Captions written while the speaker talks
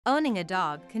Owning a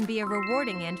dog can be a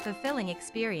rewarding and fulfilling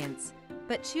experience,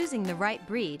 but choosing the right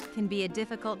breed can be a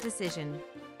difficult decision.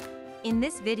 In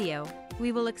this video,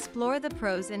 we will explore the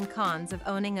pros and cons of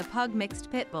owning a pug mixed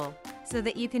pit bull, so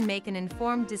that you can make an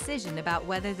informed decision about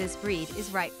whether this breed is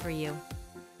right for you.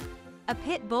 A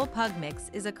pit bull pug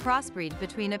mix is a crossbreed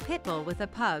between a pit bull with a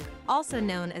pug, also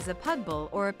known as a pug bull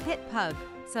or a pit pug.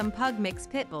 Some pug mix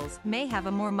pit bulls may have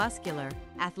a more muscular,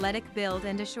 athletic build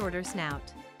and a shorter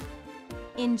snout.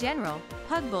 In general,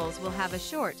 pug bulls will have a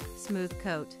short, smooth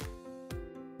coat.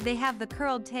 They have the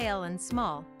curled tail and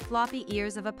small, floppy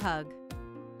ears of a pug.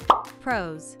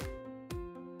 Pros: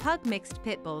 pug mixed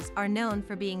pit bulls are known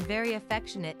for being very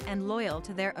affectionate and loyal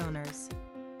to their owners.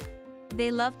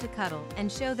 They love to cuddle and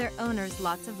show their owners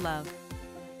lots of love.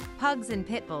 Pugs and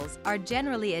pit bulls are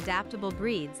generally adaptable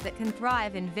breeds that can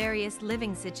thrive in various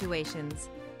living situations,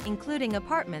 including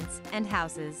apartments and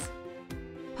houses.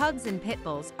 Pugs and pit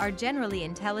bulls are generally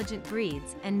intelligent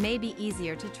breeds and may be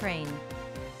easier to train.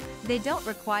 They don't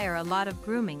require a lot of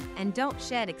grooming and don't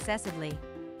shed excessively.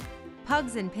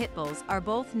 Pugs and pit bulls are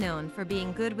both known for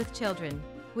being good with children,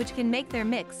 which can make their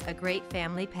mix a great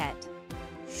family pet.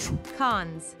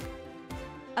 Cons: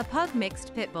 a pug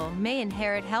mixed pit bull may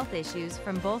inherit health issues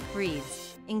from both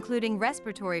breeds, including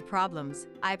respiratory problems,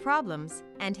 eye problems,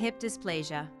 and hip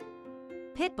dysplasia.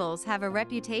 Pit bulls have a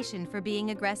reputation for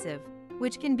being aggressive,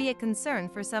 which can be a concern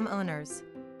for some owners.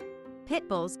 Pit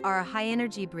bulls are a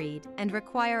high-energy breed and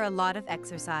require a lot of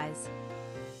exercise.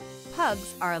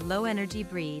 Pugs are a low-energy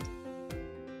breed.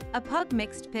 A pug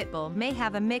mixed pit bull may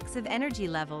have a mix of energy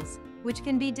levels, which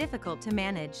can be difficult to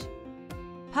manage.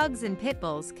 Pugs and pit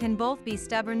bulls can both be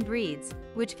stubborn breeds,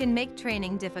 which can make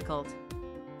training difficult.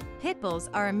 Pit bulls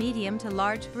are a medium to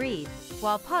large breed,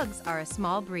 while pugs are a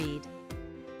small breed.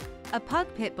 A pug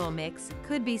pit bull mix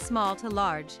could be small to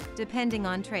large, depending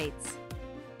on traits.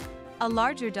 A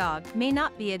larger dog may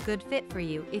not be a good fit for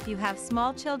you if you have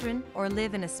small children or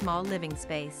live in a small living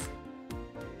space.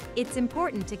 It's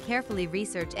important to carefully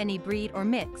research any breed or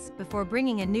mix before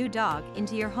bringing a new dog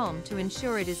into your home to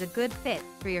ensure it is a good fit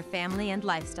for your family and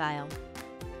lifestyle.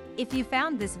 If you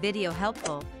found this video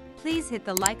helpful, please hit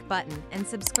the like button and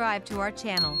subscribe to our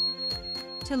channel.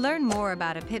 To learn more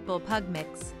about a pit bull pug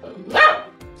mix,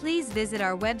 please visit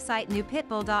our website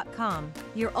newpitbull.com,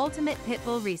 your ultimate pit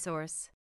bull resource.